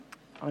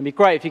It'd be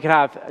great if you could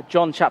have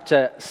John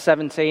chapter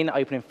 17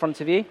 open in front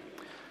of you.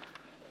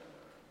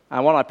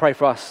 And why don't I pray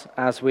for us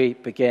as we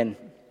begin.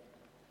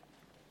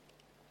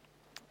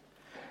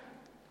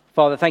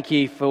 Father, thank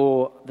you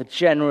for the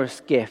generous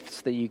gifts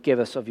that you give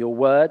us of your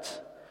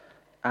words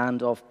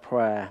and of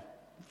prayer,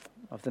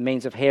 of the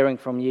means of hearing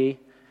from you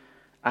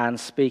and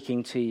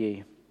speaking to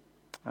you.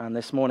 And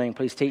this morning,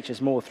 please teach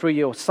us more through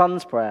your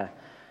Son's prayer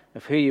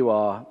of who you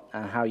are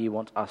and how you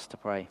want us to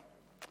pray.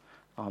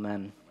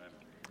 Amen.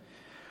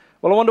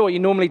 Well, I wonder what you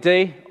normally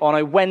do on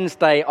a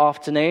Wednesday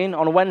afternoon.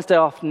 On a Wednesday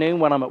afternoon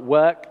when I'm at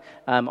work,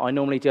 I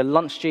normally do a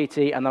lunch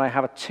duty and then I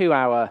have a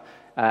 2-hour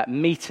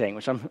meeting,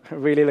 which I'm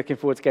really looking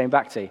forward to going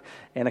back to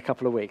in a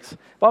couple of weeks.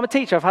 But I'm a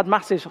teacher. I've had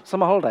massive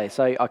summer holidays,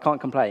 so I can't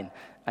complain.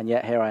 And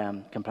yet here I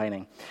am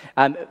complaining.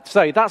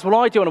 So that's what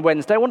I do on a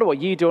Wednesday. I wonder what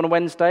you do on a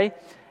Wednesday.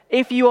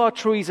 If you are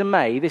Theresa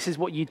May, this is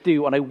what you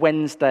do on a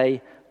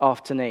Wednesday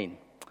afternoon.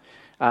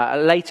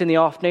 Late in the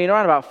afternoon,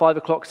 around about 5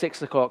 o'clock,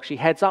 6 o'clock, she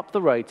heads up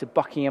the road to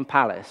Buckingham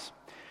Palace.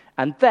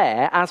 And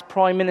there, as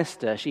Prime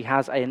Minister, she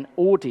has an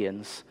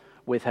audience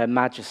with Her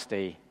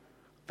Majesty,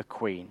 the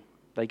Queen.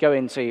 They go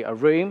into a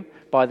room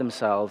by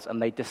themselves and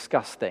they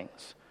discuss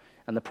things.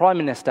 And the Prime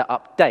Minister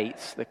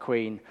updates the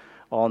Queen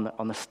on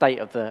the state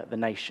of the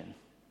nation.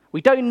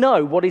 We don't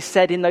know what is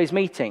said in those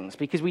meetings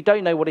because we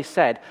don't know what is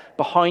said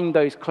behind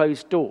those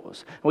closed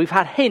doors. And we've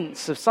had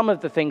hints of some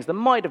of the things that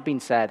might have been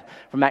said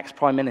from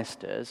ex-Prime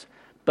Ministers,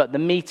 but the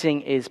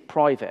meeting is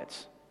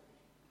private.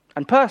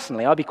 And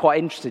personally, I'd be quite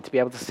interested to be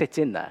able to sit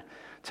in there,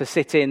 to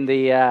sit in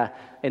the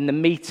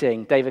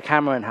meeting David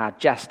Cameron had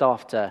just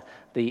after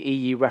the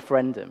EU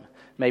referendum,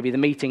 maybe the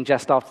meeting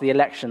just after the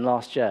election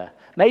last year,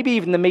 maybe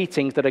even the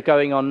meetings that are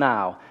going on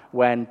now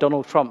when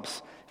Donald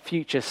Trump's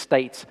future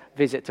state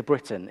visit to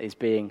Britain is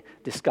being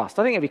discussed.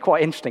 I think it'd be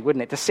quite interesting,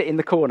 wouldn't it, to sit in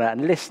the corner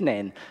and listen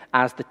in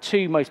as the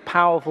two most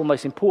powerful,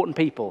 most important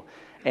people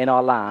in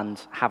our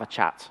land have a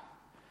chat.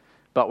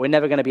 But we're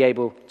never going to be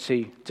able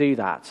to do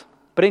that.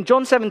 But in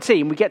John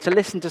 17, we get to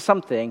listen to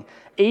something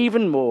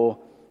even more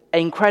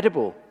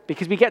incredible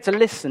because we get to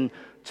listen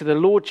to the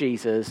Lord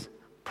Jesus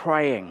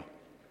praying.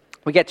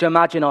 We get to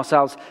imagine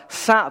ourselves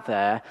sat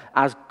there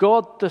as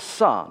God the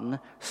Son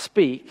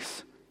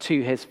speaks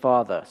to his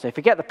Father. So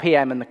forget the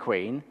PM and the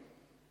Queen.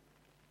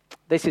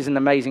 This is an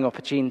amazing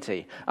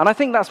opportunity. And I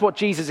think that's what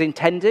Jesus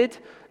intended,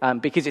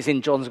 because it's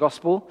in John's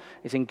Gospel,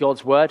 it's in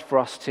God's Word for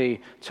us to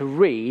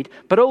read.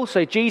 But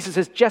also, Jesus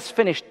has just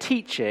finished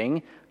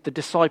teaching the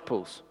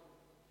disciples.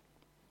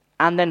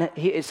 And then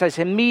it says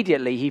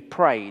immediately he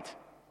prayed.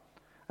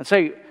 And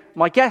so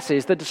my guess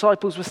is the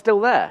disciples were still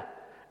there.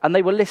 And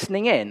they were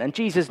listening in. And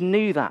Jesus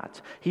knew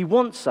that. He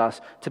wants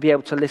us to be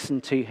able to listen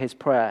to his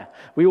prayer.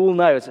 We all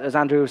know, as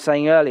Andrew was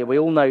saying earlier, we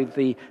all know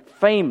the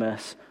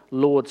famous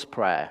Lord's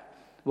Prayer.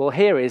 Well,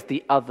 here is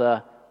the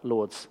other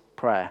Lord's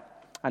Prayer.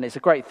 And it's a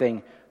great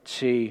thing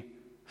to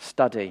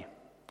study.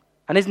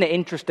 And isn't it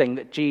interesting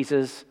that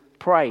Jesus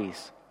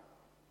prays?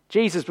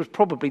 Jesus was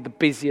probably the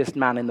busiest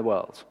man in the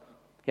world.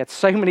 He had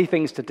so many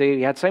things to do.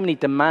 He had so many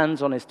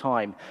demands on his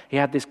time. He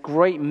had this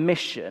great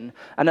mission.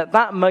 And at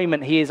that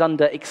moment, he is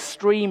under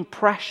extreme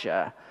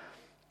pressure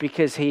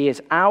because he is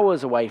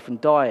hours away from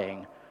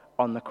dying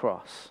on the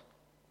cross.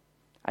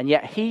 And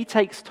yet he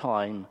takes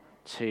time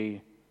to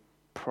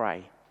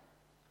pray.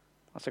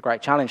 That's a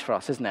great challenge for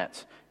us, isn't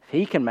it? If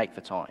he can make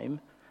the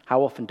time,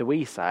 how often do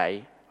we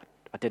say,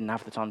 I didn't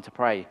have the time to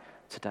pray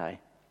today?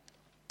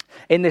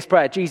 In this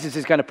prayer, Jesus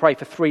is going to pray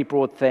for 3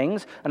 broad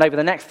things, and over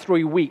the next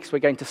 3 weeks, we're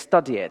going to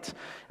study it.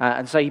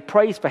 And so he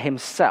prays for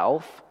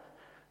himself,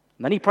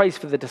 and then he prays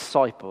for the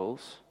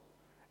disciples,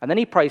 and then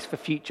he prays for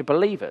future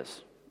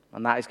believers.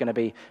 And that is going to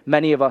be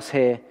many of us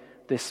here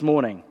this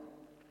morning.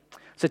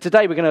 So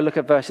today we're going to look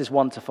at verses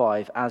 1 to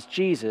 5 as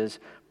Jesus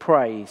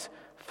prays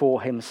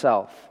for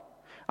himself.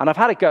 And I've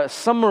had a go at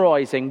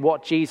summarizing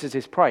what Jesus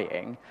is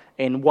praying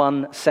in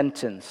one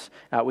sentence,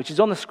 which is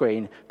on the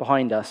screen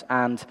behind us,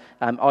 and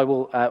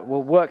we'll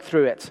work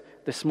through it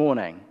this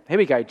morning. Here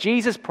we go.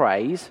 Jesus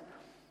prays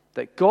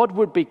that God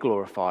would be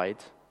glorified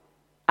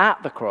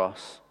at the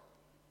cross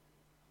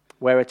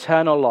where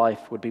eternal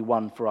life would be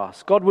won for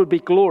us. God would be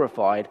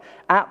glorified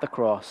at the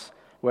cross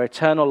where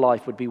eternal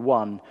life would be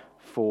won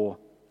for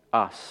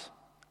us.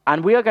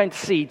 And we are going to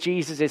see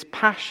Jesus'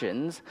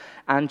 passions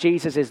and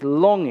Jesus'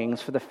 longings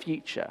for the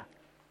future.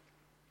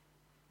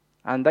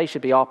 And they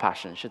should be our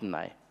passions, shouldn't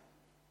they?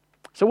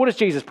 So what does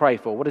Jesus pray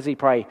for? What does he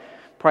pray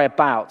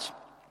about?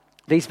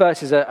 These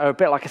verses are a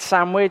bit like a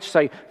sandwich.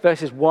 So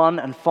verses 1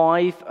 and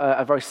 5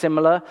 are very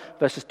similar.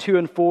 Verses 2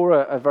 and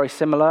 4 are very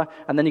similar.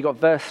 And then you've got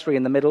verse 3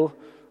 in the middle,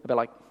 a bit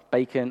like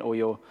bacon or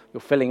your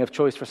filling of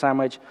choice for a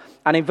sandwich.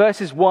 And in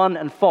verses 1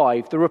 and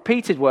 5, the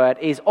repeated word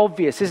is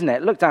obvious, isn't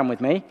it? Look down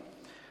with me.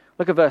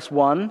 Look at verse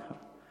 1.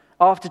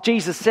 After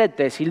Jesus said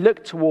this, he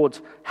looked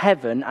towards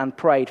heaven and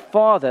prayed,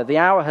 Father, the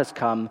hour has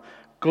come.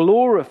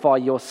 Glorify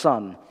your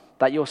Son,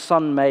 that your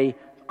Son may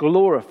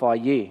glorify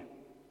you.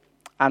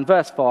 And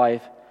verse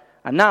 5,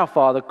 and now,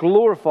 Father,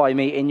 glorify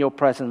me in your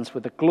presence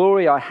with the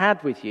glory I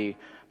had with you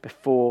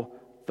before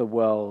the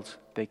world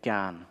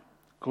began.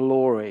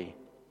 Glory.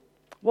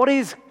 What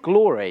is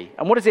glory?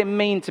 And what does it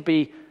mean to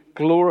be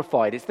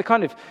glorified? It's the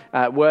kind of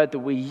word that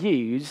we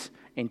use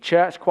in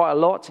church quite a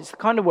lot. It's the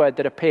kind of word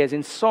that appears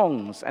in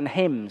songs and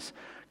hymns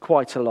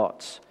quite a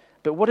lot.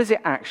 But what does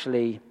it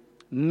actually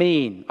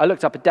mean? I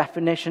looked up a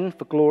definition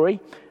for glory,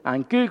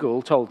 and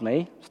Google told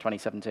me, it's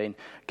 2017,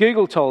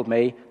 Google told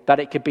me that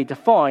it could be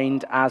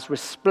defined as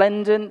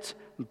resplendent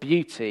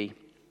beauty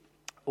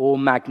or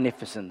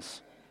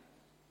magnificence.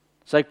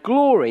 So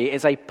glory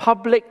is a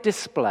public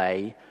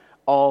display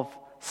of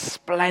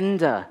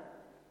splendor.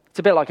 It's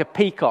a bit like a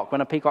peacock.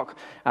 When a peacock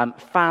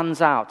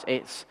fans out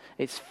its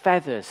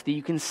feathers, that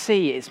you can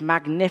see its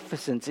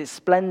magnificence, its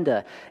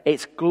splendor,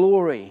 its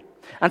glory.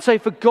 And so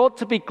for God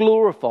to be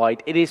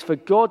glorified, it is for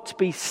God to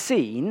be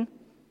seen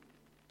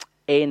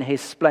in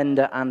his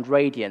splendor and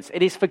radiance.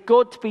 It is for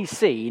God to be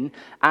seen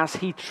as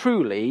he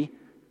truly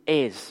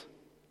is.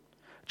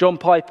 John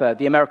Piper,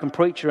 the American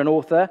preacher and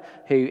author,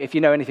 who, if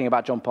you know anything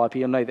about John Piper,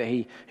 you'll know that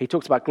he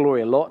talks about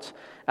glory a lot.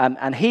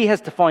 And he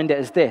has defined it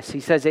as this. He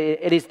says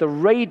it is the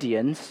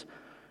radiance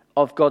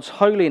of God's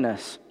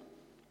holiness,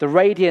 the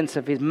radiance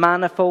of his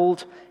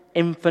manifold,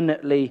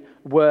 infinitely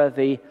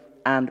worthy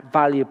and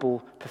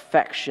valuable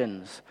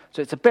perfections.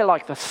 So it's a bit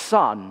like the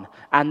sun,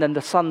 and then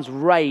the sun's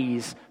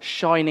rays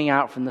shining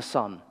out from the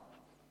sun.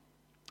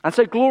 And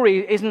so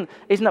glory isn't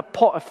a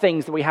pot of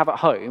things that we have at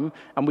home,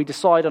 and we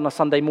decide on a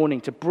Sunday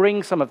morning to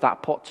bring some of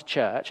that pot to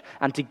church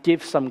and to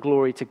give some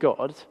glory to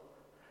God.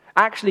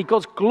 Actually,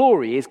 God's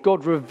glory is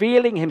God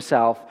revealing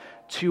himself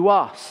to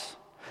us.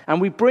 And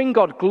we bring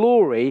God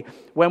glory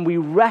when we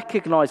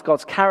recognize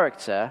God's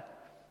character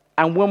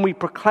and when we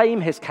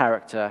proclaim his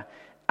character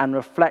and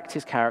reflect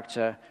his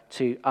character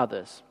to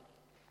others.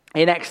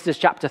 In Exodus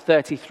chapter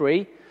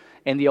 33,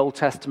 in the Old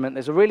Testament,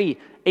 there's a really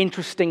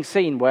interesting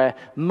scene where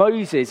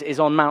Moses is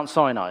on Mount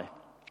Sinai.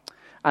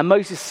 And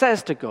Moses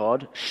says to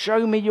God,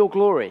 "Show me your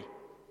glory."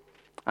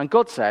 And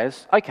God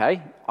says,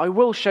 "Okay, I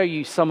will show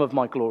you some of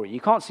my glory. You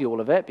can't see all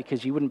of it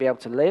because you wouldn't be able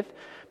to live,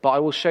 but I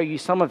will show you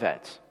some of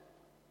it."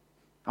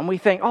 And we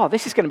think,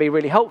 this is going to be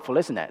really helpful,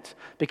 isn't it?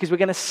 Because we're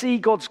going to see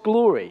God's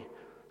glory.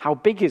 How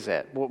big is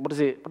it? What does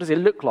it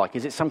look like?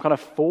 Is it some kind of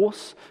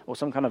force or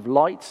some kind of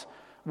light?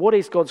 What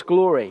is God's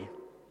glory?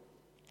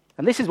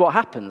 And this is what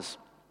happens.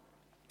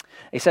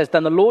 It says,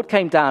 "Then the Lord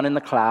came down in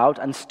the cloud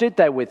and stood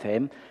there with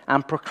him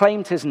and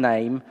proclaimed his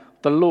name,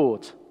 the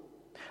Lord.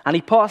 And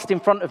he passed in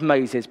front of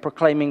Moses,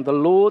 proclaiming, the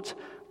Lord,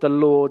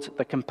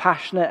 the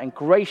compassionate and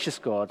gracious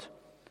God,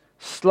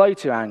 slow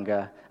to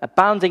anger,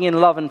 abounding in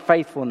love and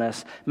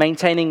faithfulness,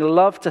 maintaining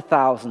love to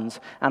thousands,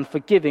 and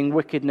forgiving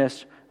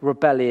wickedness,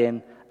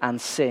 rebellion, and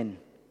sin.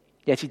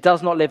 Yet he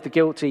does not leave the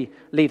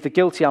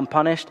guilty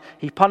unpunished.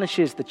 He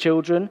punishes the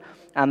children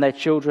and their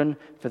children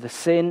for the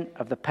sin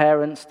of the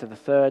parents to the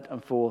third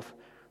and fourth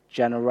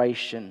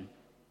generation."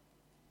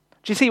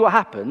 Do you see what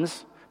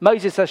happens?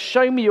 Moses says,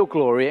 "Show me your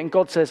glory," and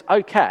God says,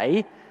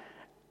 "Okay."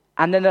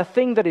 And then the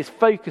thing that is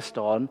focused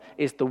on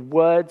is the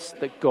words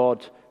that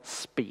God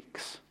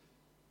speaks.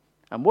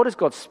 And what does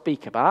God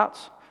speak about?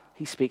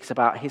 He speaks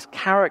about his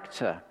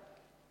character.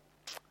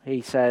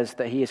 He says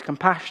that he is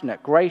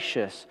compassionate,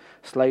 gracious,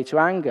 slow to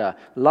anger,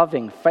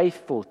 loving,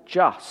 faithful,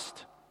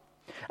 just.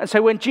 And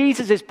so when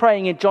Jesus is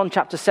praying in John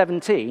chapter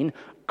 17,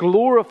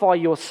 "Glorify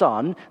your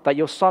Son, that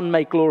your Son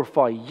may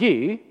glorify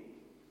you,"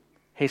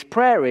 his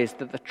prayer is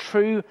that the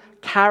true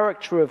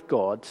character of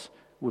God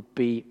would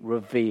be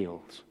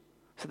revealed,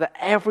 so that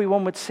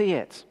everyone would see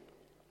it.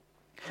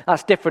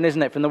 That's different,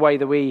 isn't it, from the way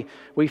that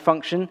we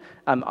function?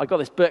 I got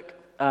this book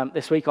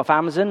this week off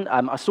Amazon.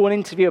 I saw an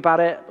interview about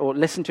it, or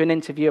listened to an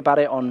interview about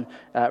it on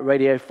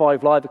Radio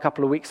 5 Live a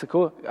couple of weeks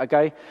ago.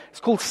 It's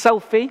called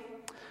Selfie.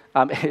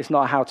 It's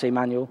not a how-to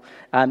manual.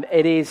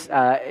 It is.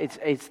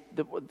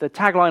 The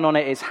tagline on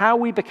it is "How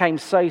we became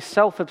so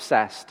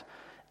self-obsessed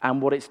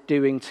and what it's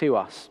doing to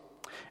us."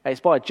 It's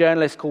by a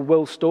journalist called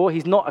Will Storr.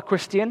 He's not a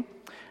Christian,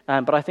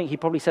 but I think he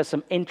probably says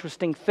some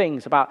interesting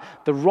things about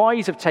the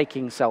rise of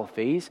taking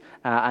selfies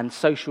and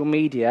social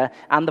media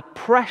and the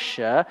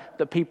pressure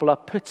that people are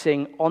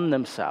putting on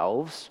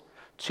themselves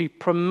to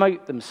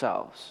promote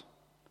themselves.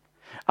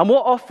 And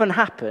what often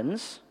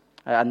happens,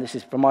 and this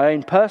is from my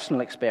own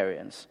personal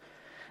experience,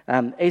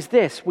 is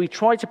this: we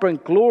try to bring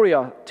glory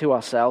to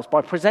ourselves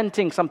by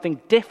presenting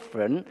something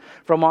different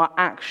from our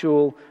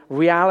actual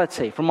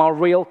reality, from our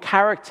real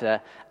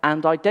character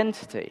and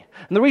identity.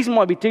 And the reason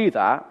why we do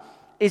that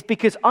is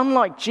because,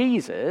 unlike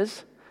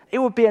Jesus, it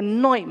would be a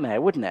nightmare,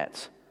 wouldn't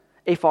it,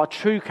 if our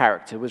true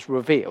character was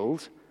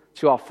revealed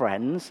to our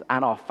friends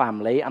and our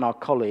family and our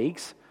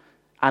colleagues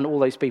and all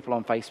those people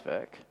on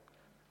Facebook.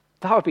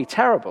 That would be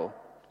terrible.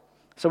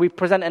 So we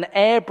present an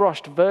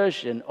airbrushed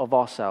version of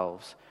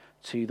ourselves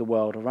to the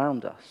world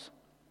around us.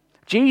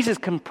 Jesus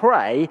can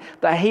pray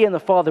that he and the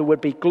Father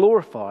would be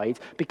glorified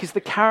because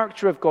the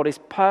character of God is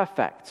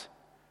perfect.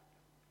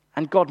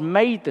 And God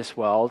made this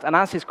world, and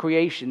as his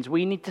creations,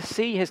 we need to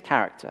see his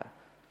character.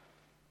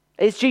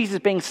 Is Jesus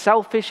being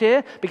selfish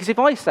here? Because if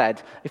I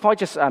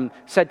just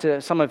said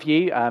to some of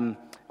you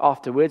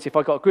afterwards, if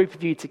I got a group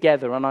of you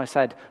together and I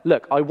said,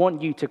 "Look, I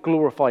want you to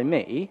glorify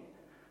me,"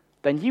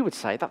 then you would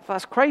say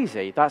that's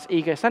crazy, that's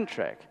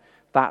egocentric,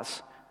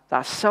 that's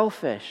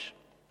selfish.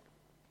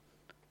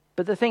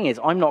 But the thing is,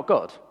 I'm not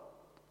God.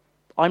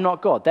 I'm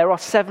not God. There are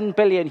 7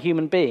 billion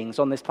human beings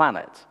on this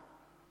planet.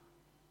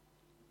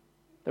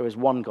 There is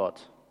one God.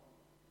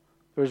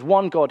 There is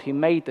one God who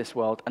made this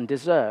world and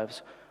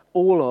deserves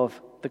all of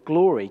the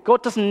glory.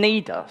 God doesn't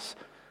need us.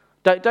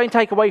 Don't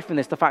take away from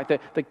this the fact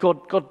that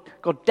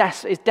God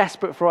is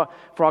desperate for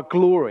our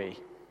glory.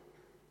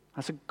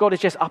 And so God is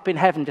just up in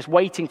heaven, just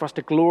waiting for us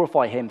to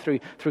glorify him through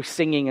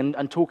singing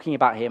and talking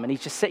about him. And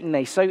he's just sitting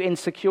there, so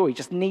insecure, he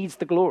just needs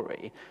the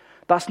glory.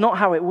 That's not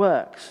how it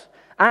works.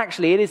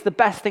 Actually, it is the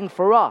best thing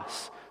for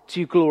us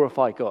to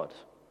glorify God.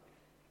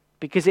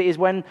 Because it is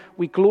when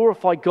we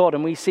glorify God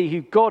and we see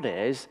who God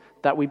is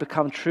that we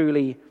become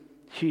truly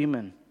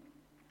human.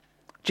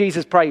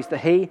 Jesus prays that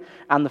he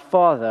and the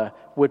Father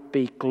would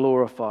be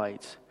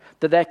glorified,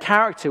 that their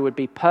character would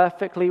be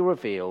perfectly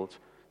revealed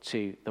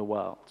to the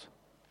world.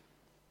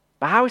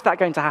 But how is that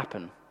going to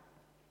happen?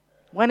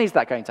 When is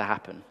that going to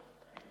happen?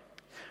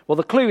 Well,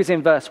 the clue is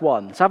in verse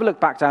 1. So have a look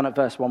back down at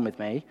verse 1 with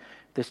me.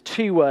 There's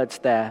 2 words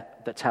there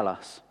that tell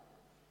us.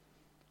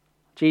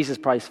 Jesus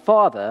prays,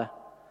 Father,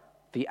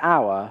 the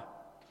hour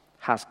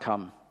has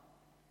come.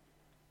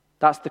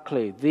 That's the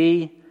clue,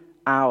 the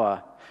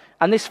hour.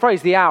 And this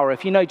phrase, the hour,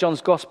 if you know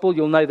John's gospel,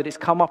 you'll know that it's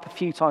come up a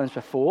few times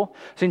before.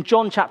 So in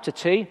John chapter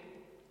 2,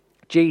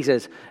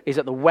 Jesus is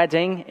at the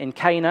wedding in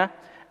Cana,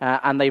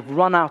 and they've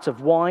run out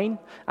of wine,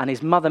 and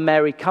his mother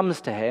Mary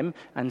comes to him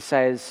and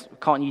says,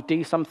 can't you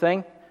do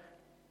something?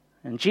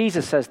 And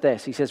Jesus says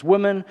this, he says,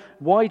 Woman,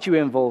 why do you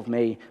involve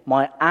me?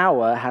 My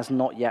hour has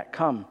not yet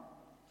come.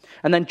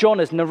 And then John,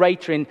 as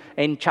narrator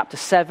in chapter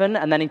 7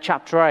 and then in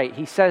chapter 8,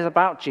 he says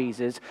about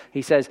Jesus,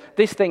 he says,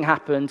 this thing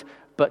happened,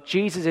 but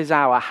Jesus'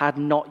 hour had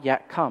not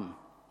yet come.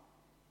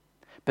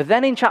 But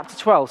then in chapter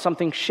 12,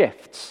 something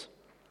shifts.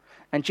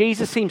 And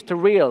Jesus seems to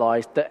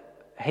realize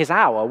that his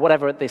hour,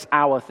 whatever this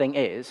hour thing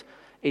is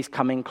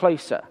coming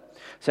closer.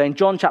 So in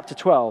John chapter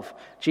 12,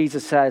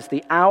 Jesus says,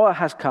 the hour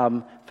has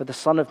come for the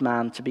Son of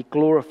Man to be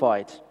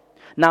glorified.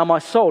 Now my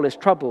soul is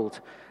troubled.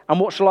 And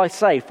what shall I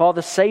say?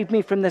 Father, save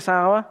me from this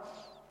hour?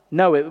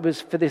 No, it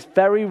was for this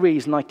very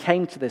reason I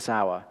came to this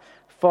hour.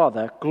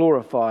 Father,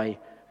 glorify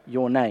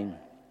your name.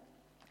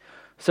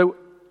 So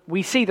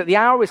we see that the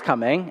hour is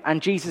coming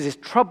and Jesus is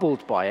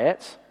troubled by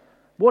it.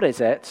 What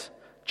is it?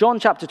 John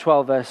chapter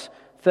 12, verse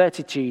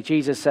 32,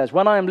 Jesus says,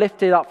 when I am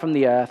lifted up from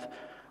the earth,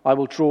 I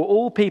will draw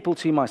all people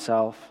to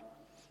myself.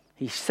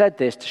 He said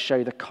this to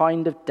show the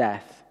kind of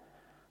death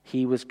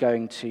he was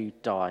going to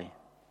die.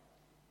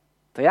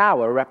 The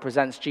hour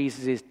represents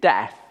Jesus'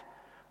 death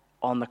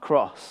on the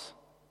cross.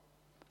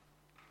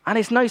 And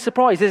it's no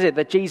surprise, is it,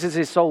 that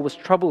Jesus' soul was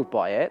troubled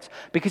by it,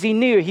 because he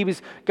knew he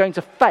was going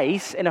to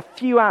face, in a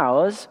few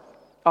hours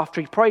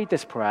after he prayed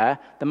this prayer,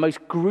 the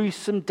most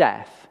gruesome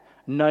death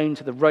known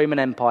to the Roman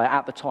Empire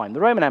at the time. The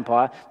Roman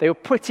Empire, they were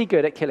pretty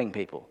good at killing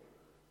people.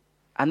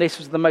 And this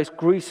was the most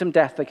gruesome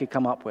death they could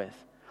come up with.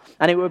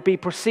 And it would be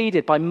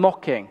preceded by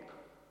mocking,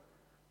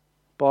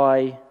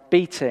 by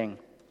beating,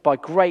 by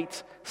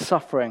great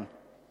suffering.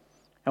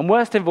 And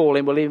worst of all,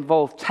 it will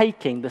involve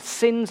taking the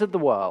sins of the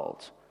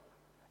world,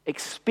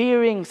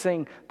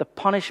 experiencing the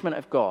punishment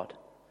of God,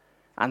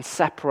 and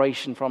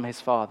separation from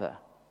his Father.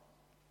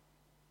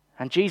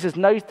 And Jesus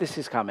knows this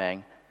is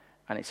coming,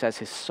 and it says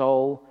his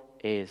soul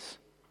is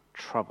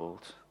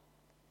troubled.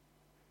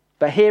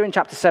 But here in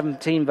chapter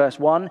 17, verse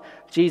 1,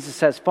 Jesus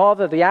says,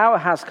 Father, the hour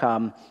has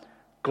come,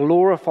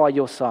 glorify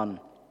your Son,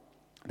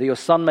 that your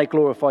Son may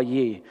glorify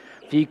you.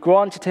 For you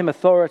granted him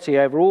authority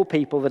over all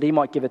people, that he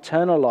might give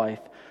eternal life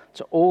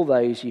to all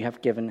those you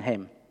have given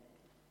him.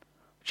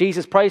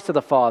 Jesus prays to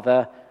the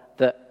Father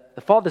that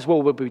the Father's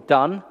will would be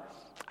done,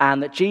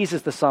 and that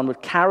Jesus the Son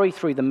would carry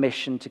through the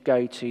mission to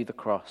go to the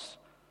cross,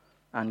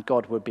 and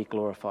God would be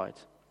glorified.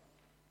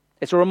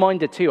 It's a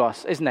reminder to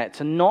us, isn't it,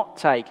 to not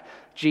take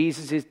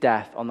Jesus'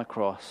 death on the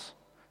cross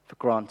for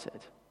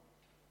granted.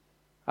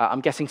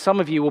 I'm guessing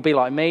some of you will be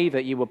like me,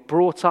 that you were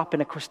brought up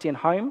in a Christian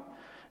home.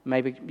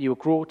 Maybe you were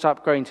brought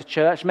up going to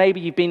church. Maybe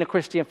you've been a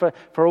Christian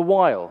for a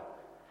while.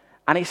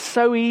 And it's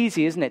so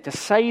easy, isn't it, to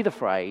say the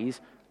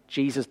phrase,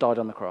 Jesus died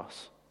on the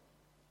cross.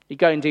 You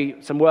go and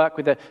do some work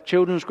with a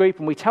children's group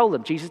and we tell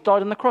them, Jesus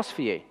died on the cross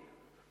for you.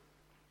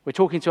 We're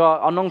talking to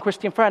our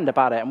non-Christian friend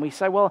about it and we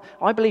say, well,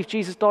 I believe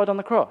Jesus died on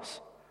the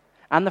cross.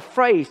 And the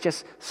phrase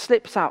just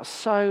slips out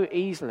so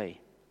easily.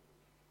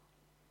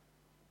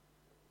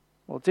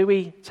 Well, do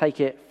we take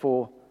it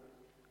for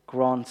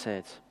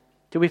granted?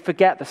 Do we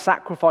forget the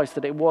sacrifice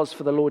that it was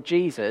for the Lord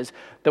Jesus,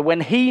 that when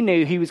he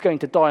knew he was going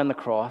to die on the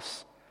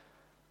cross,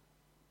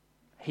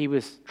 he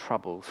was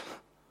troubled.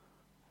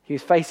 He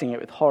was facing it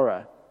with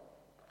horror.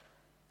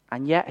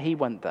 And yet he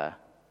went there.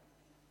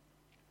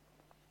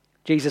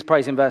 Jesus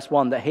prays in verse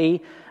 1 that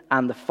he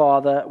and the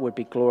Father would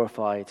be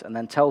glorified, and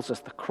then tells us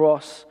the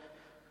cross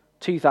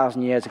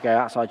 2,000 years ago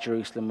outside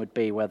Jerusalem would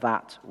be where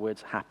that would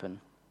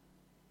happen.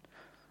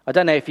 I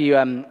don't know if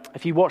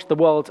you watched the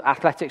World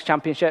Athletics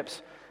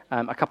Championships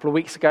a couple of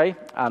weeks ago,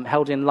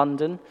 held in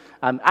London.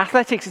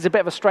 Athletics is a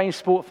bit of a strange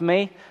sport for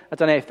me. I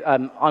don't know if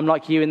I'm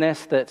like you in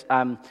this, that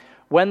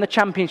when the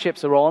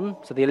championships are on,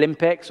 so the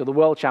Olympics or the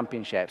World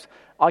Championships,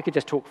 I could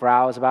just talk for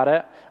hours about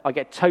it. I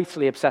get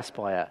totally obsessed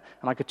by it.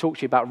 And I could talk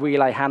to you about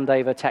relay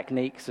handover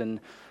techniques and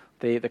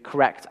the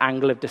correct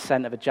angle of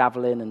descent of a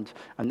javelin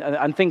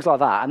and things like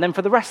that. And then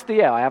for the rest of the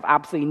year, I have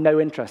absolutely no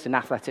interest in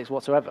athletics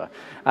whatsoever.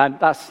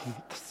 That's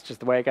just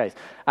the way it goes.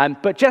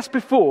 But just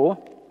before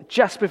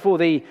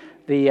the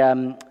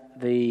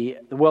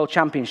World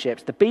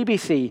Championships, the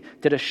BBC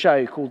did a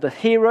show called The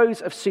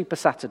Heroes of Super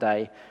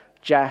Saturday,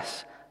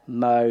 Jess,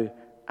 Mo,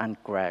 and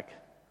Greg.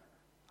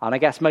 And I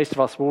guess most of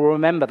us will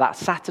remember that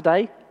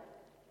Saturday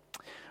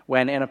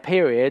when in a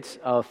period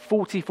of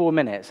 44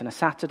 minutes, in a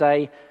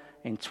Saturday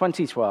in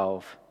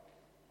 2012,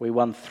 we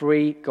won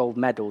 3 gold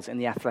medals in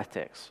the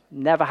athletics.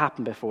 Never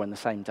happened before in the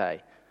same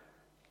day.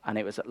 And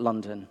it was at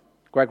London.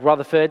 Greg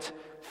Rutherford,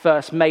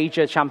 first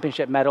major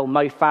championship medal.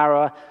 Mo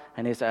Farah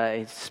and his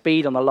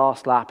speed on the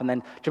last lap. And then,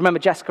 do you remember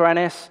Jessica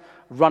Ennis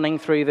running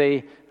through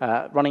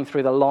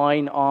the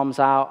line, arms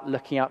out,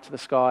 looking up to the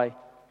sky?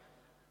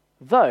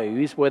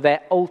 Those were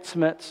their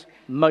ultimate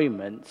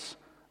moments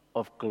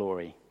of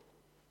glory.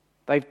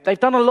 They've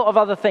done a lot of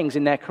other things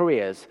in their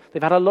careers.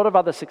 They've had a lot of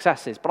other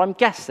successes, but I'm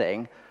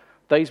guessing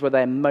those were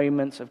their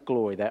moments of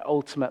glory, their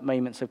ultimate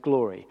moments of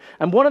glory.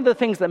 And one of the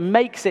things that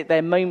makes it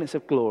their moments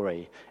of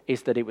glory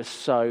is that it was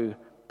so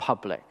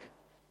public.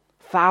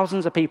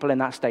 Thousands of people in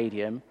that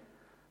stadium,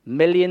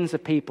 millions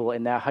of people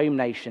in their home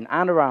nation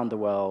and around the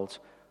world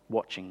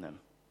watching them.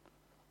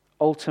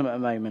 Ultimate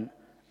moment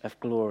of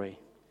glory.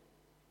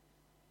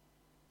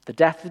 The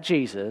death of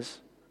Jesus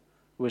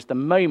was the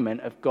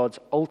moment of God's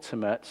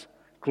ultimate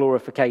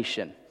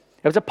glorification.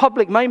 It was a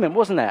public moment,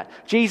 wasn't it?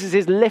 Jesus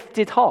is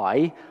lifted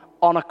high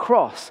on a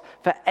cross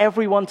for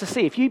everyone to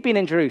see. If you'd been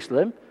in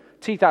Jerusalem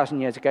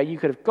 2,000 years ago, you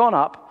could have gone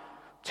up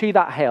to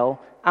that hill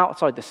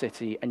outside the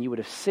city and you would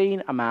have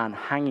seen a man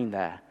hanging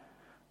there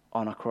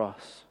on a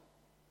cross.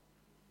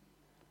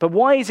 But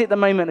why is it the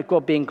moment of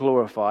God being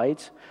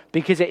glorified?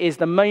 Because it is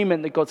the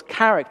moment that God's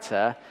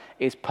character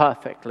is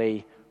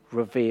perfectly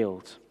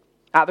revealed.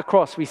 At the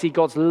cross, we see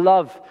God's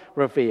love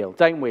revealed,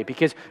 don't we?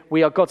 Because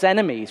we are God's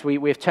enemies.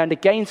 We've turned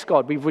against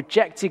God. We've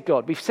rejected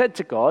God. We've said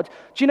to God,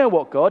 do you know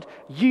what, God?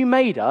 You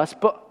made us,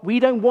 but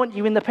we don't want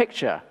you in the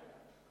picture.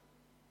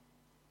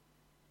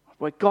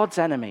 We're God's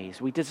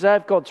enemies. We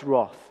deserve God's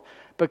wrath.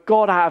 But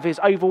God, out of his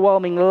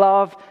overwhelming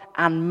love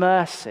and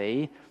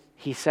mercy,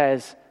 he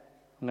says,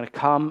 I'm going to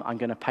come, I'm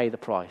going to pay the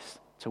price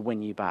to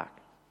win you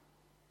back.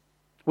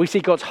 We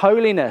see God's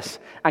holiness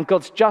and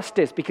God's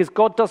justice because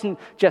God doesn't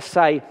just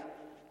say,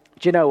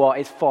 do you know what?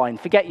 It's fine.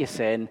 Forget your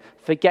sin.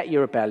 Forget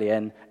your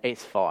rebellion.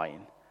 It's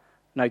fine.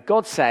 No,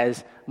 God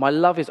says, my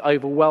love is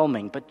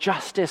overwhelming, but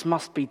justice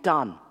must be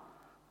done.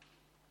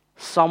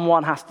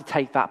 Someone has to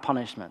take that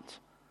punishment.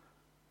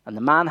 And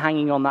the man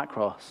hanging on that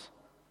cross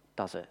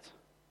does it.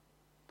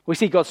 We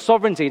see God's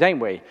sovereignty, don't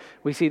we?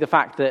 We see the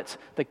fact that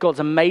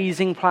God's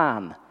amazing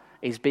plan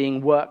is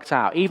being worked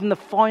out. Even the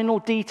final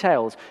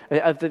details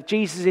of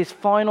Jesus'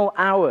 final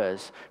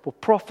hours were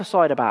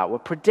prophesied about, were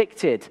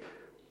predicted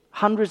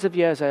hundreds of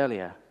years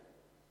earlier.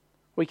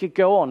 We could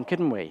go on,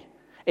 couldn't we?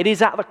 It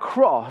is at the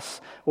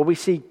cross where we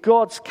see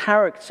God's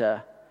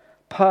character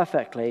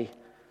perfectly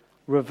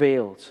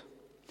revealed.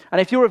 And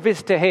if you're a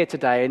visitor here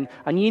today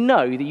and you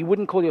know that you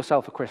wouldn't call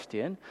yourself a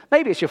Christian,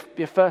 maybe it's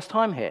your first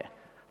time here.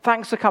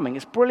 Thanks for coming.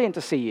 It's brilliant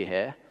to see you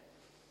here.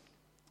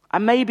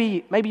 And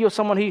maybe you're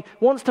someone who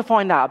wants to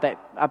find out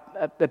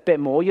a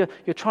bit more.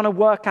 You're trying to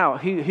work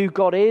out who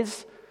God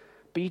is,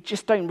 but you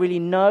just don't really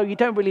know. You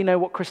don't really know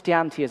what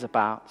Christianity is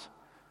about.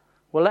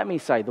 Well, let me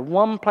say, the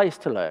one place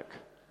to look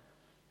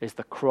is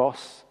the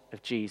cross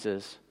of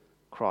Jesus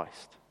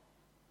Christ.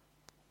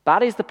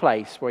 That is the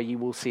place where you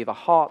will see the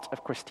heart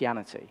of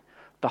Christianity,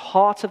 the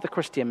heart of the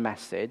Christian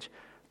message.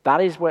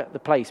 That is the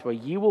place where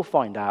you will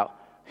find out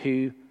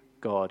who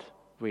God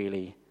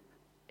really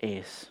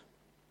is.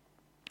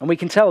 And we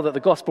can tell that the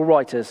gospel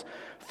writers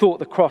thought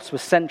the cross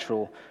was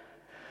central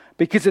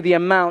because of the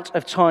amount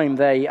of time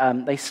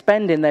they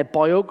spend in their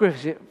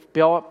biographies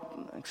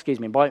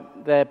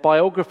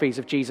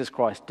of Jesus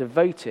Christ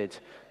devoted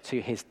to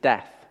his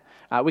death.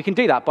 We can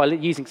do that by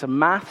using some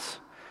maths.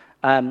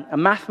 A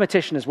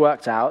mathematician has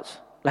worked out,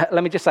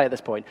 let me just say at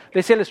this point,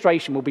 this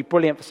illustration will be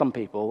brilliant for some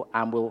people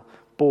and will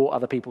bore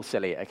other people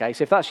silly, okay?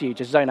 So if that's you,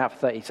 just zone out for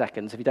 30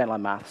 seconds if you don't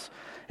like maths.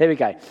 Here we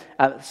go.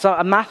 So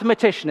a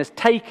mathematician has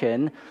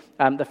taken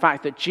the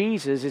fact that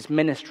Jesus'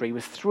 ministry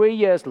was 3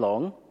 years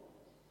long,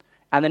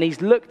 and then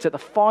he's looked at the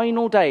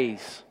final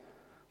days,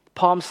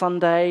 Palm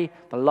Sunday,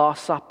 the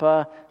Last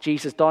Supper,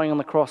 Jesus dying on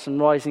the cross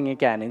and rising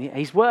again. And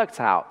he's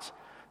worked out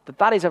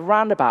that is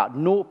around about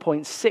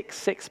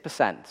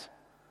 0.66%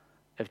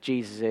 of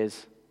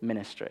Jesus'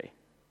 ministry.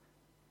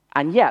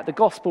 And yet the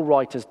gospel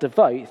writers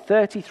devote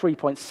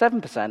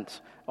 33.7%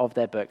 of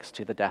their books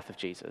to the death of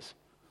Jesus.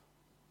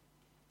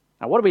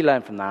 Now, what do we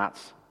learn from that?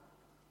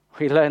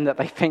 We learn that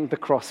they think the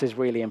cross is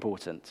really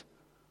important.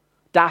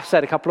 Daff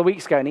said a couple of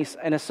weeks ago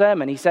in a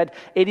sermon, he said,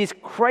 it is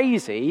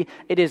crazy,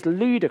 it is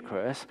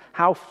ludicrous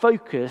how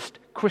focused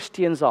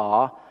Christians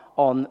are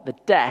on the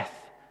death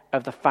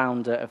of the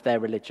founder of their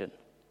religion.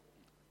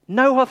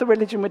 No other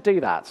religion would do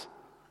that.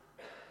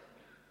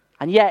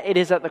 And yet it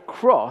is at the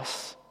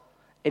cross,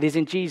 it is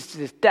in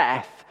Jesus'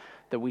 death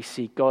that we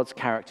see God's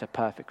character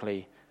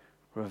perfectly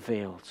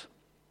revealed.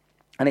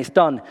 And it's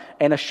done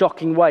in a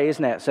shocking way,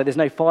 isn't it? So there's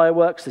no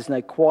fireworks, there's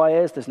no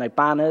choirs, there's no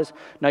banners,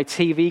 no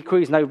TV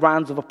crews, no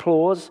rounds of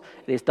applause.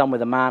 It is done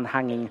with a man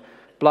hanging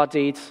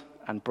bloodied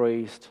and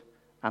bruised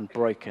and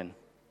broken,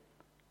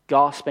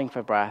 gasping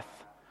for breath,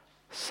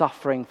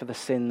 suffering for the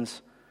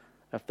sins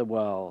of the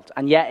world.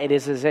 And yet it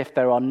is as if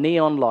there are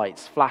neon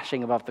lights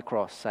flashing above the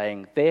cross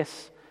saying,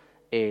 this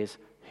is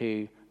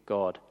who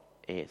God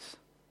is.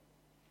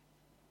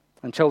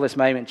 Until this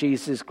moment,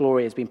 Jesus'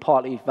 glory has been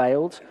partly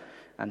veiled,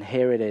 and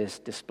here it is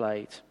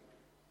displayed.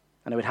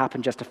 And it would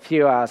happen just a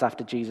few hours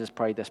after Jesus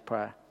prayed this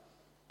prayer.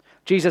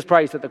 Jesus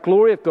prays that the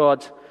glory of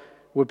God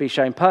would be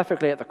shown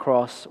perfectly at the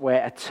cross,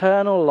 where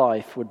eternal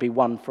life would be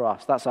won for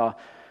us. That's our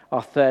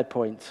third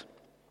point.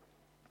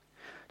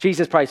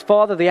 Jesus prays,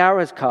 Father, the hour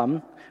has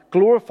come.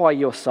 Glorify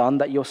your Son,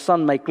 that your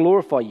Son may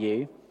glorify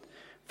you.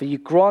 For you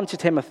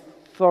granted him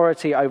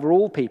authority over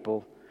all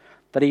people,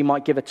 that he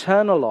might give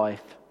eternal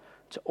life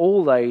to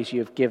all those you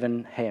have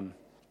given him.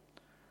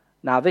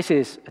 Now this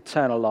is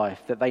eternal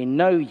life, that they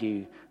know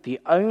you, the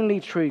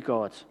only true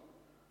God,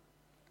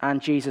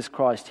 and Jesus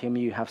Christ, whom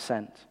you have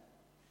sent.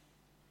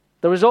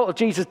 The result of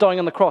Jesus dying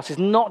on the cross is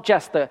not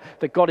just that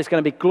God is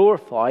going to be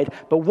glorified,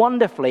 but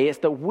wonderfully it's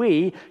that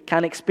we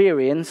can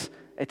experience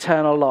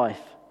eternal life.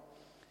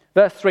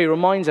 Verse 3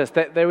 reminds us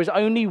that there is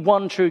only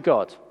one true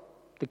God.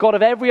 The God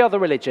of every other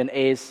religion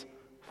is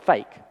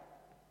fake.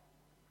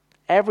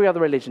 Every other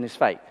religion is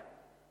fake.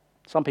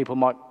 Some people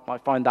might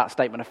find that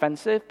statement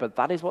offensive, but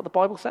that is what the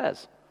Bible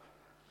says.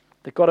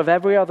 The God of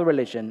every other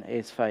religion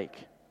is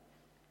fake.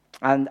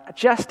 And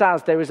just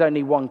as there is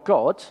only one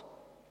God,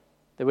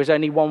 there is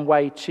only one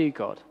way to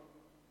God.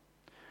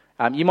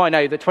 You might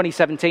know that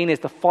 2017 is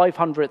the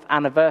 500th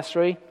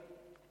anniversary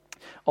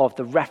of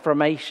the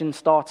Reformation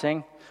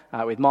starting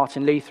with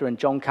Martin Luther and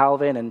John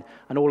Calvin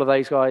and all of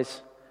those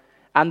guys.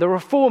 And the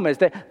reformers,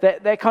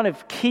 their kind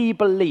of key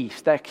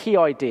beliefs, their key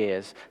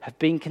ideas have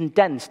been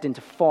condensed into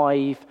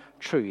 5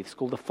 truths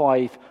called the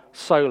 5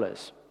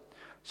 solas.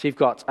 So you've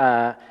got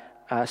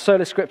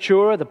sola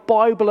scriptura, the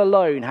Bible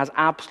alone has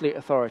absolute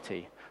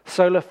authority.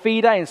 Sola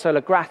fide and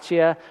sola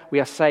gratia, we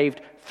are saved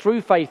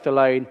through faith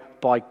alone,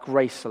 by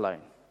grace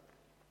alone.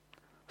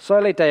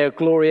 Soli Deo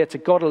Gloria, to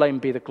God alone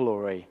be the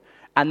glory.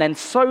 And then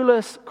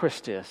solus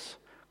Christus,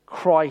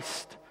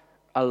 Christ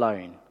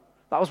alone.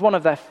 That was one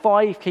of their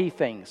 5 key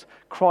things,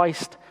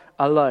 Christ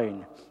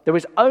alone. There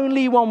is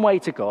only one way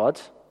to God,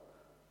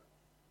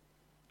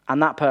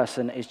 and that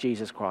person is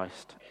Jesus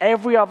Christ.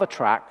 Every other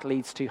track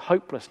leads to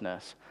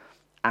hopelessness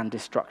and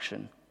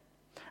destruction.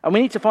 And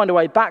we need to find a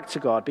way back to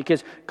God,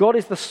 because God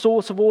is the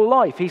source of all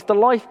life. He's the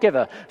life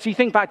giver. So you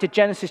think back to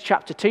Genesis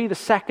chapter 2, the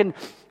second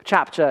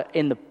chapter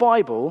in the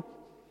Bible,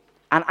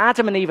 and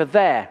Adam and Eve are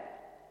there.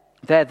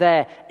 They're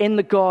there in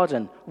the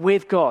garden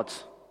with God.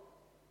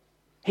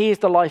 He is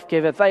the life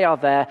giver, they are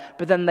there,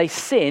 but then they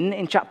sin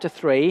in chapter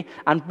 3,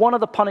 and one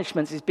of the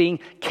punishments is being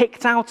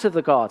kicked out of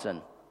the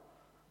garden,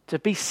 to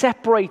be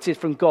separated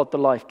from God, the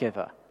life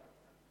giver.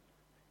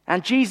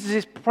 And Jesus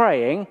is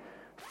praying,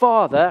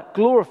 Father,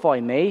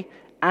 glorify me,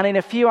 and in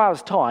a few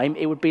hours' time,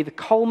 it would be the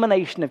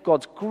culmination of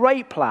God's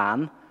great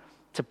plan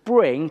to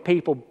bring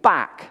people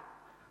back,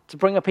 to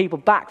bring a people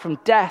back from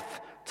death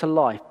to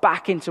life,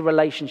 back into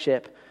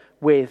relationship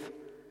with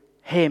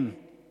him.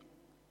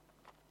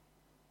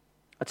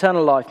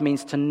 Eternal life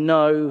means to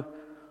know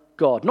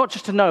God. Not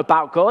just to know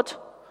about God,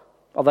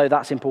 although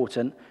that's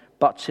important,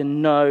 but to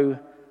know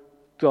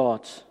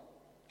God.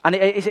 And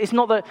it's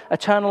not that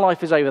eternal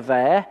life is over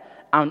there,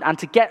 and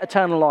to get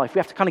eternal life, we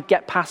have to kind of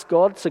get past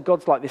God. So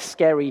God's like this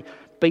scary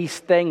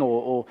beast thing,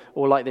 or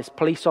like this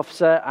police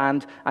officer,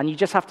 and you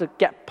just have to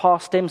get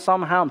past him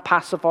somehow and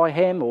pacify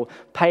him or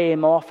pay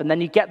him off, and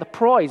then you get the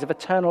prize of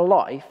eternal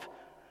life.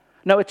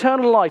 No,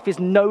 eternal life is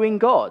knowing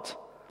God.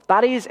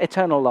 That is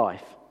eternal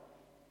life.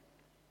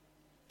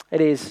 It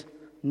is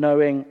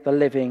knowing the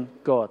living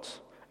God.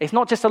 It's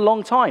not just a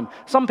long time.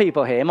 Some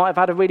people here might have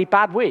had a really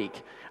bad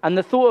week, and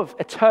the thought of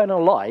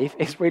eternal life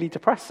is really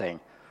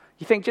depressing.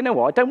 You think, do you know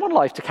what? I don't want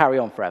life to carry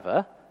on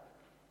forever.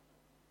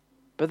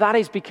 But that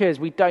is because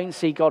we don't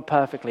see God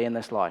perfectly in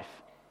this life.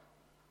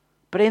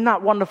 But in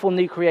that wonderful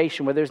new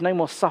creation where there is no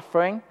more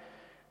suffering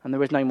and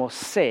there is no more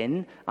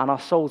sin, and our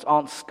souls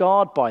aren't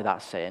scarred by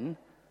that sin,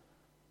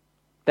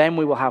 then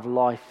we will have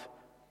life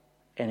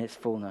in its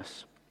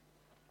fullness.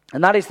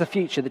 And that is the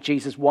future that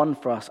Jesus won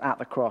for us at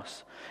the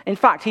cross. In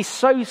fact, he's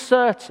so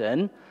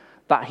certain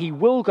that he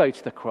will go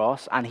to the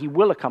cross and he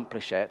will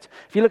accomplish it.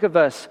 If you look at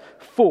verse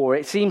 4,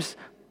 it seems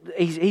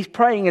he's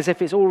praying as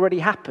if it's already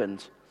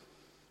happened.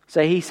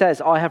 So he says,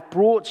 I have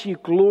brought you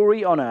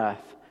glory on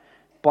earth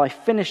by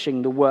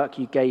finishing the work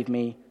you gave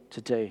me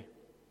to do.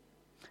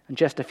 And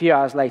just a few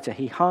hours later,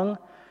 he hung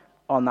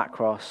on that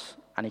cross,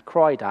 and he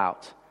cried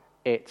out,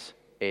 "It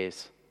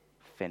is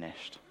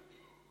finished."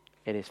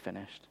 It is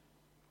finished.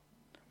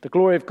 The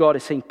glory of God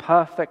is seen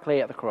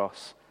perfectly at the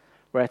cross,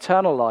 where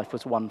eternal life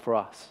was won for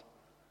us.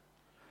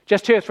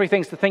 Just 2 or 3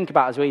 things to think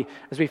about as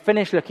we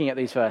finish looking at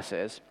these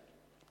verses.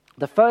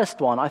 The first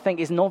one, I think,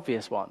 is an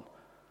obvious one.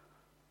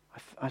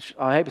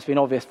 I hope it's been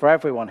obvious for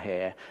everyone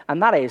here,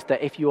 and that is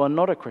that if you are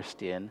not a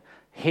Christian,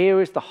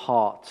 here is the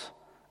heart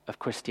of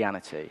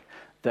Christianity.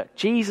 That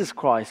Jesus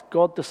Christ,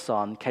 God the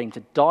Son, came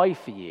to die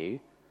for you,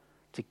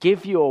 to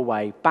give you a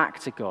way back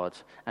to God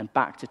and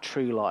back to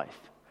true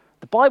life.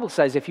 The Bible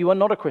says if you are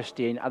not a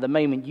Christian, at the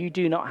moment you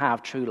do not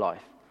have true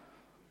life.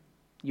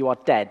 You are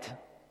dead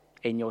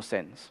in your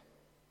sins.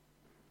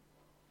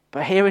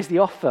 But here is the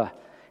offer.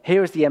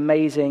 Here is the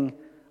amazing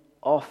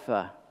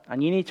offer.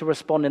 And you need to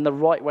respond in the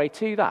right way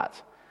to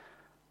that.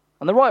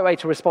 And the right way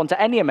to respond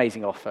to any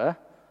amazing offer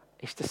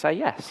is to say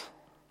yes.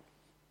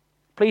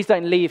 Please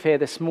don't leave here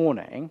this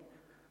morning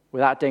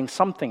without doing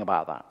something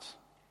about that.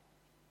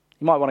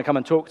 You might want to come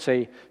and talk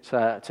to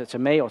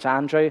me or to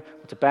Andrew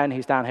or to Ben,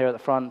 who's down here at the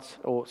front,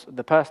 or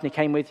the person who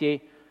came with you.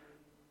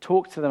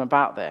 Talk to them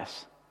about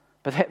this.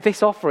 But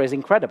this offer is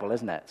incredible,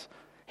 isn't it?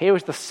 Here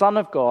is the Son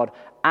of God,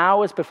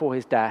 hours before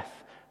his death,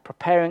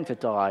 preparing to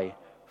die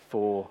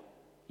for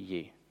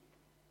you.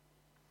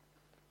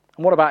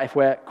 And what about if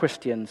we're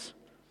Christians?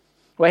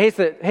 Well, here's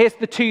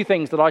the 2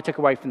 things that I took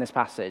away from this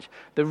passage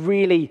that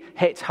really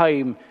hit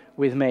home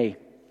with me.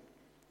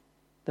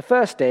 The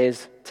first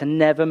is to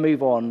never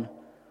move on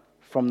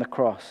from the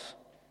cross,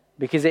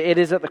 because it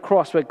is at the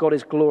cross where God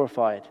is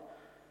glorified,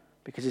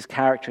 because his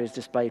character is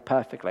displayed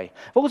perfectly.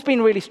 I've always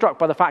been really struck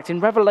by the fact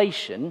in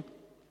Revelation,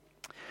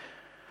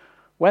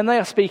 when they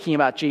are speaking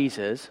about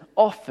Jesus,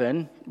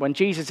 often when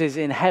Jesus is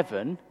in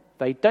heaven,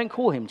 they don't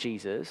call him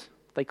Jesus,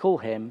 they call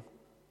him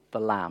the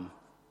Lamb.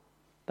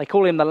 They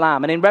call him the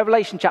Lamb. And in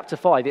Revelation chapter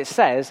 5, it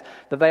says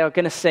that they are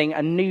going to sing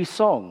a new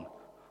song.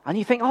 And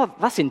you think, oh,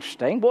 that's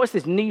interesting. What is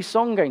this new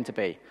song going to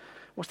be?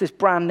 What's this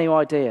brand new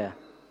idea?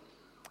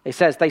 It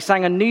says, they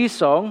sang a new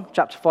song,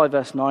 chapter 5,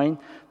 verse 9.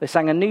 They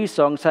sang a new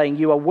song saying,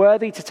 "You are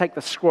worthy to take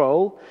the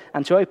scroll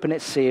and to open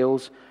its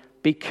seals,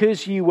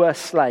 because you were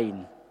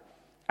slain.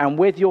 And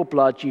with your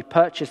blood you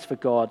purchased for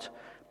God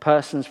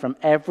persons from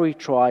every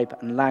tribe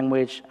and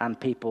language and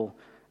people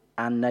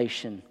and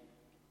nation."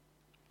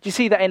 Do you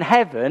see that in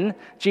heaven,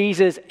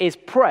 Jesus is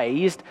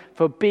praised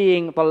for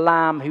being the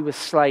Lamb who was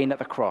slain at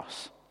the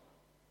cross?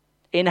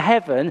 In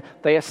heaven,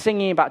 they are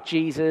singing about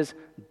Jesus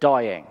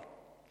dying.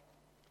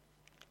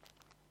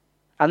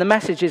 And the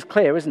message is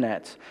clear, isn't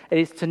it? It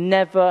is to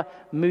never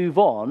move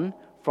on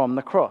from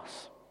the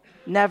cross.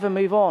 Never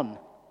move on.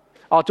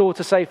 Our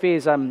daughter Sophie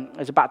is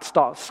about to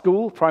start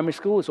school, primary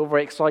school. It's all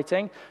very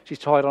exciting. She's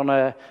tried on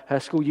her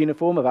school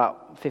uniform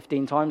about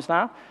 15 times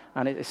now,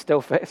 and it still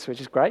fits, which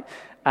is great.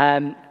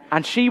 And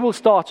she will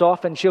start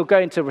off, and she'll go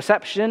into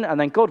reception, and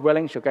then, God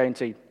willing, she'll go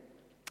into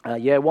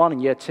year 1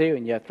 and year 2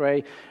 and year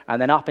 3, and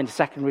then up into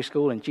secondary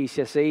school and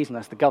GCSEs,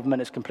 unless the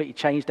government has completely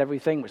changed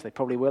everything, which they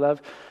probably will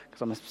have,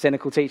 because I'm a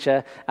cynical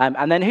teacher.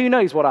 And then who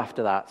knows what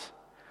after that?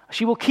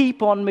 She will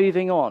keep on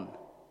moving on.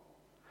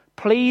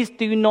 Please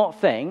do not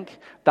think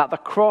that the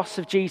cross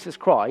of Jesus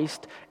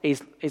Christ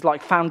is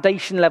like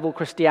foundation-level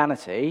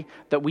Christianity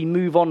that we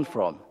move on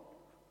from.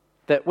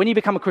 That when you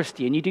become a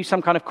Christian, you do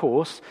some kind of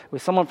course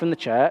with someone from the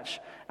church,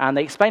 and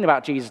they explain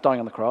about Jesus dying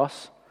on the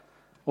cross.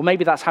 Or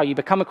maybe that's how you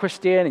become a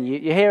Christian, and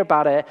you hear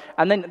about it,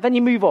 and then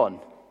you move on.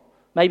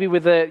 Maybe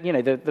with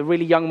the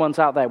really young ones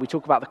out there, we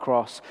talk about the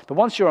cross. But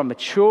once you're a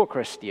mature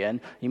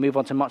Christian, you move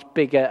on to much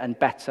bigger and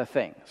better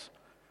things.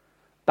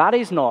 That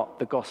is not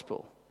the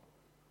gospel.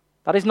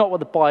 That is not what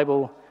the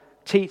Bible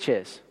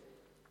teaches.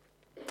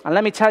 And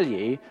let me tell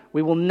you,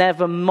 we will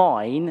never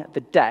mine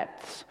the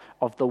depths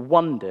of the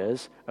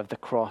wonders of the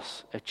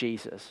cross of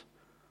Jesus.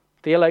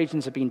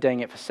 Theologians have been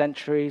doing it for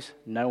centuries.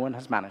 No one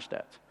has managed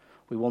it.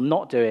 We will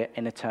not do it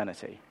in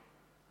eternity.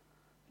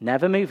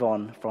 Never move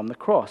on from the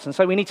cross. And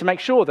so we need to make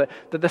sure that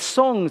the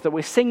songs that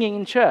we're singing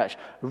in church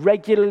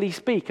regularly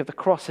speak of the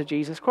cross of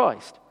Jesus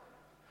Christ.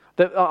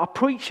 That our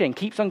preaching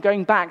keeps on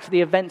going back to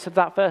the events of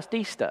that first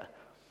Easter.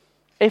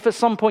 If at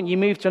some point you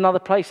move to another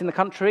place in the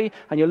country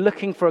and you're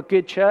looking for a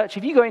good church,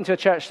 if you go into a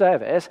church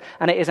service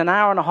and it is an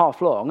hour and a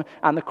half long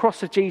and the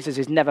cross of Jesus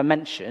is never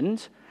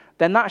mentioned,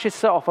 then that should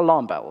set off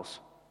alarm bells.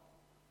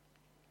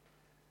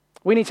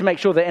 We need to make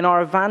sure that in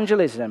our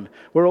evangelism,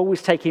 we're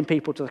always taking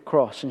people to the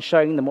cross and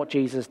showing them what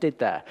Jesus did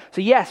there.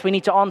 So yes, we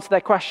need to answer their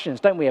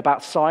questions, don't we,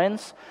 about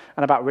science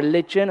and about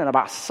religion and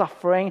about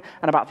suffering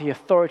and about the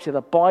authority of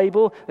the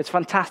Bible. There's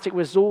fantastic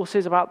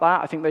resources about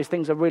that. I think those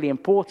things are really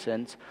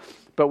important,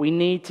 but we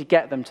need to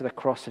get them to the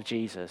cross of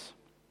Jesus.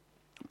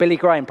 Billy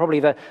Graham, probably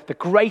the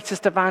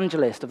greatest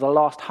evangelist of the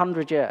last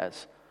 100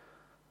 years.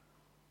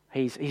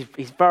 He's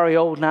very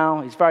old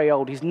now. He's very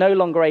old. He's no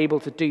longer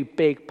able to do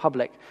big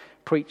public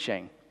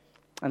preaching.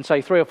 And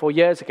so 3 or 4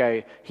 years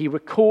ago, he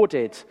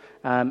recorded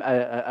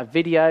a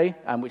video,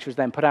 which was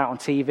then put out on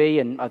TV,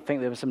 and I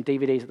think there were some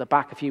DVDs at the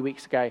back a few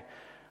weeks ago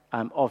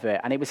of it.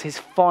 And it was his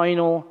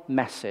final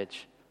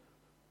message.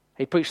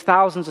 He preached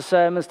thousands of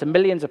sermons to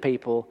millions of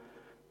people.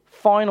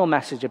 Final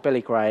message of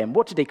Billy Graham,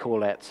 what did he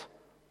call it?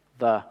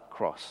 The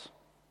cross.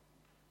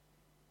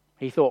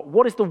 He thought,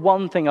 what is the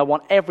one thing I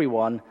want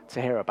everyone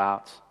to hear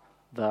about?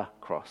 The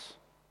cross.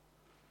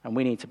 And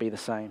we need to be the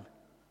same.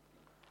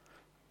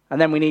 And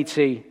then we need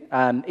to,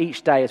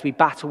 each day as we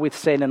battle with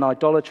sin and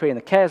idolatry and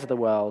the cares of the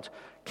world,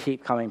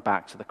 keep coming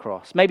back to the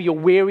cross. Maybe you're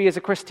weary as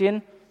a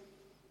Christian.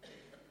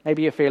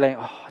 Maybe you're feeling,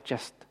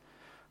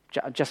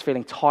 just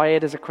feeling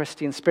tired as a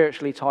Christian,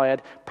 spiritually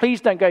tired.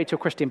 Please don't go to a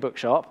Christian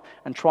bookshop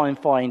and try and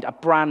find a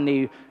brand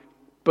new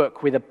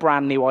book with a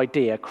brand new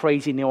idea,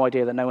 crazy new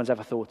idea that no one's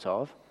ever thought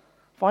of.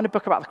 Find a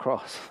book about the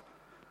cross.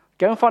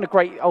 Go and find a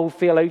great old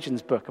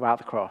theologian's book about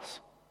the cross.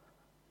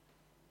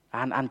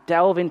 And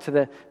delve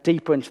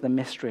deeper into the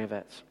mystery of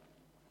it.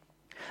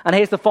 And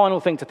here's the final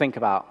thing to think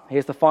about.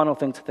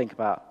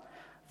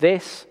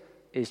 This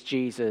is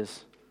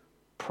Jesus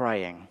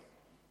praying.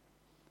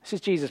 This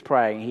is Jesus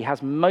praying. He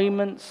has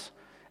moments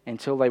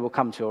until they will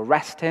come to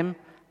arrest him,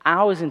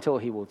 hours until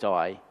he will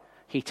die.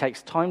 He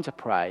takes time to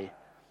pray.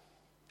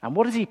 And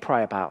what does he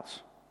pray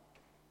about?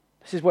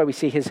 This is where we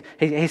see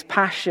his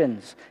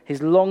passions,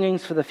 his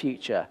longings for the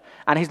future.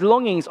 And his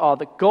longings are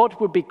that God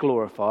would be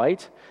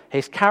glorified,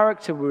 his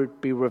character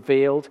would be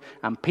revealed,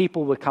 and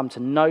people would come to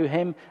know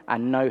him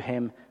and know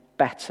him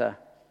better.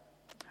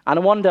 And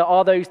I wonder,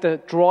 are those the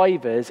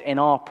drivers in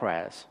our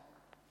prayers?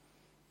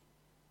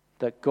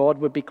 That God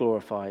would be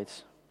glorified,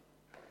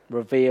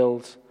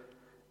 revealed,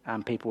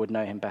 and people would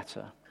know him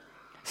better.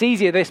 It's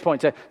easy at this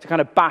point to kind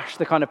of bash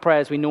the kind of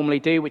prayers we normally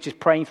do, which is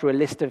praying through a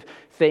list of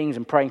things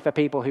and praying for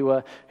people who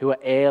are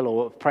ill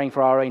or praying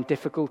for our own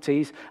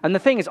difficulties. And the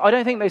thing is, I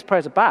don't think those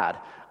prayers are bad.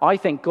 I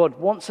think God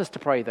wants us to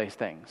pray those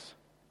things.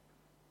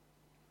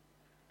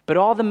 But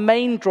are the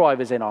main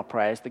drivers in our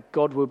prayers that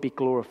God would be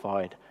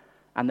glorified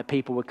and that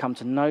people would come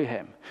to know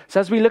him? So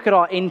as we look at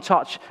our In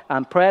Touch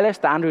prayer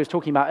list that Andrew was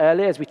talking about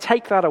earlier, as we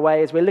take that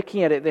away, as we're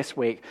looking at it this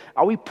week,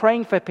 are we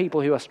praying for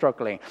people who are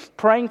struggling,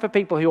 praying for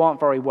people who aren't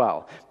very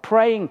well,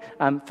 praying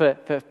for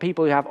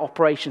people who have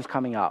operations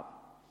coming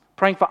up,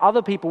 praying for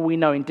other people we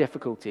know in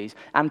difficulties,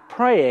 and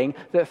praying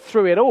that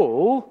through it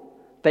all,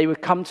 they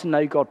would come to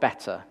know God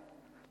better.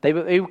 They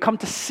would come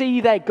to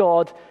see their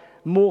God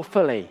more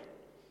fully.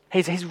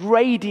 His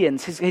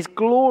radiance, his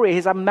glory,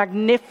 his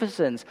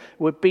magnificence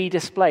would be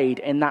displayed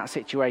in that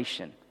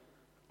situation.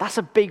 That's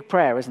a big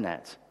prayer, isn't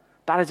it?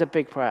 That is a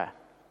big prayer.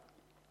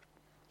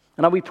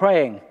 And are we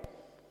praying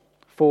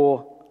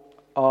for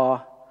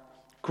our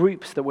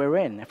groups that we're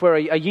in? If we're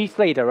a youth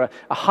leader,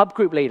 a hub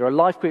group leader, a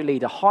life group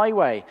leader,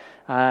 highway,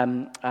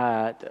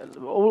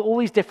 all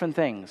these different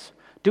things,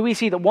 do we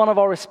see that one of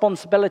our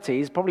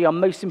responsibilities, probably our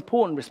most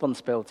important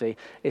responsibility,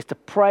 is to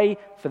pray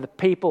for the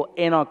people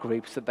in our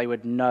groups that they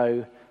would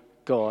know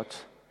God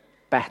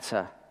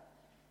better?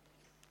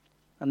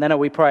 And then are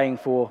we praying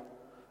for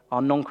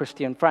our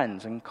non-Christian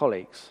friends and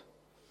colleagues?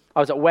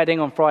 I was at a wedding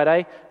on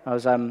Friday. I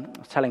was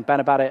telling Ben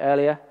about it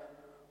earlier.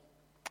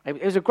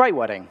 It was a great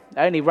wedding. It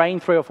only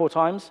rained 3 or 4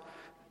 times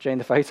during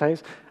the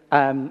photos.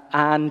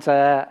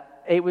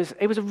 It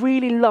was a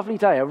really lovely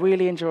day. I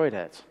really enjoyed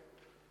it.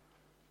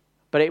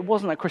 But it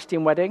wasn't a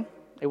Christian wedding.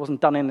 It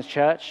wasn't done in the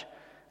church.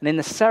 And in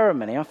the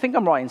ceremony, I think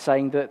I'm right in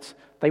saying that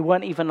they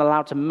weren't even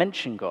allowed to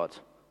mention God.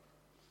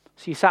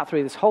 So you sat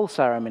through this whole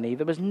ceremony.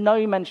 There was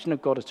no mention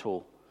of God at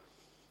all.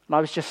 And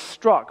I was just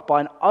struck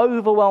by an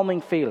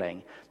overwhelming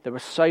feeling. There were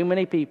so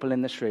many people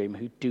in this room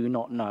who do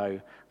not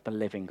know the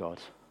living God.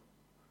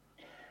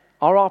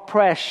 Are our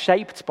prayers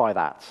shaped by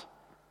that?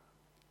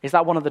 Is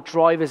that one of the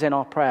drivers in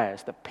our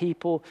prayers, that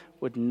people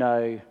would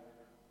know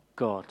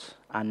God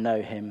and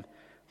know him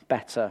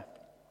better?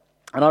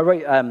 And I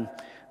wrote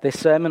this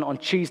sermon on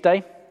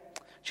Tuesday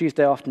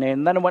afternoon,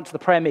 and then I went to the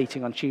prayer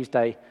meeting on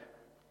Tuesday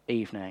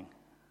evening.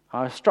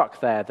 I was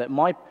struck there that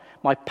my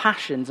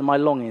passions and my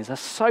longings are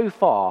so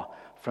far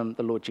from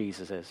the Lord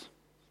Jesus'.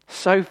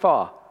 So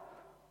far.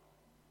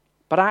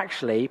 But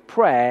actually,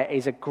 prayer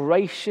is a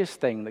gracious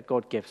thing that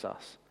God gives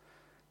us.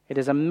 It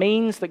is a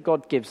means that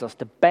God gives us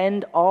to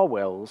bend our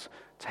wills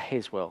to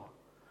his will.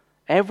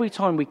 Every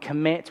time we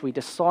commit, we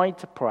decide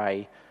to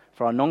pray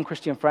for our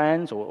non-Christian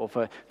friends or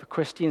for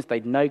Christians,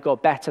 they'd know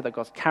God better, that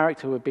God's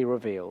character would be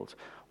revealed.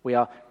 We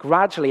are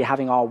gradually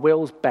having our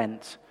wills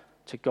bent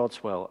to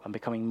God's will and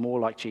becoming more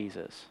like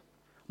Jesus.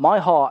 My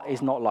heart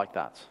is not like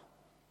that.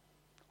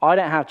 I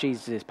don't have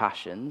Jesus'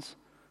 passions,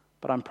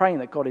 but I'm praying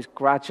that God is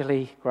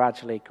gradually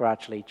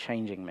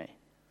changing me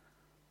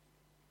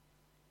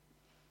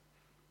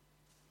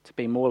to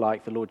be more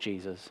like the Lord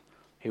Jesus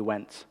who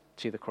went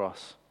to the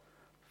cross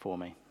for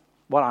me.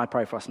 Why don't I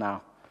pray for us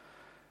now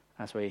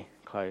as we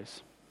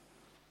close?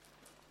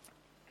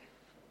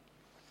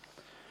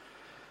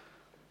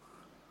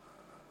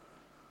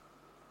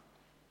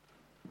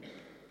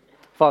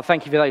 Father,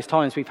 thank you for those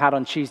times we've had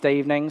on Tuesday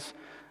evenings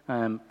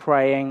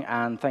praying,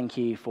 and thank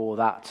you for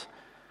that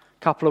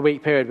couple of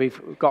week period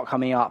we've got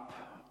coming up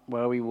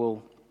where we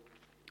will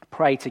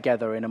pray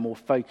together in a more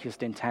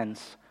focused,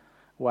 intense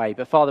way.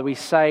 But Father, we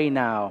say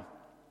now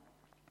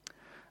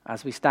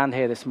as we stand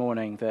here this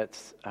morning, that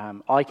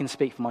I can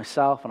speak for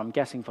myself, and I'm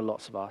guessing for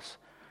lots of us,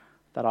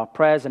 that our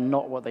prayers are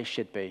not what they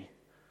should be.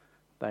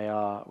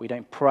 We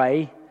don't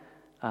pray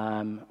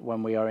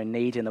when we are in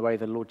need in the way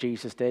the Lord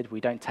Jesus did.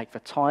 We don't take the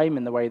time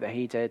in the way that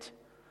he did.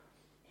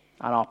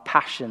 And our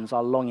passions,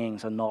 our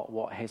longings are not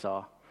what his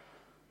are.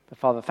 But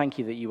Father, thank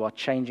you that you are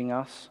changing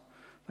us.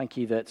 Thank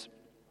you that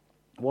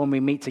when we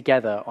meet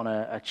together on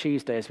a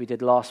Tuesday, as we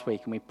did last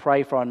week, and we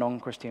pray for our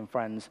non-Christian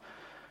friends,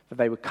 that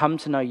they would come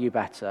to know you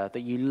better, that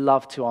you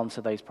love to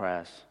answer those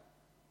prayers.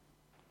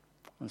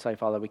 And so,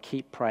 Father, we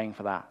keep praying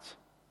for that.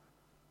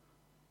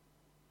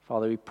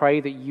 Father, we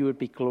pray that you would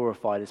be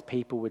glorified as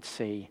people would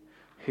see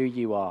who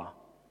you are.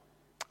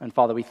 And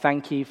Father, we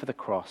thank you for the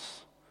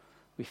cross.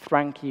 We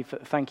thank you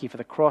for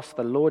the cross,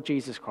 the Lord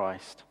Jesus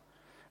Christ.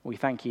 We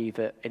thank you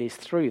that it is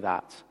through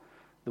that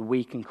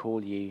we can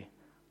call you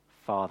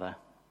Father.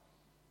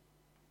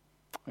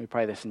 We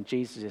pray this in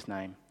Jesus'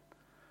 name.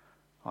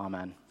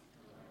 Amen.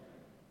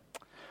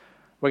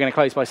 We're going to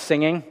close by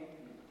singing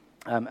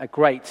a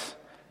great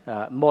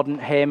modern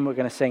hymn. We're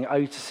going to sing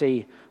 "Oh, to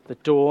See the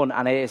Dawn,"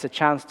 and it is a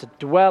chance to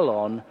dwell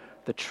on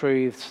the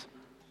truths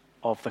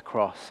of the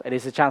cross. It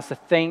is a chance to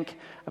think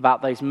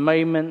about those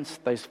moments,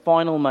 those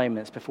final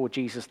moments before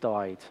Jesus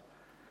died,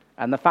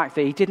 and the fact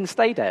that he didn't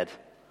stay dead.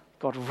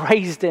 God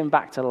raised him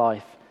back to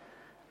life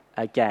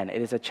again.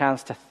 It is a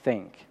chance to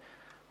think.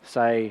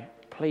 So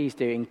please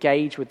do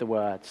engage with the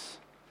words,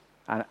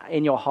 and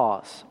in your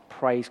hearts,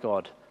 praise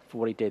God for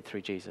what he did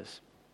through Jesus.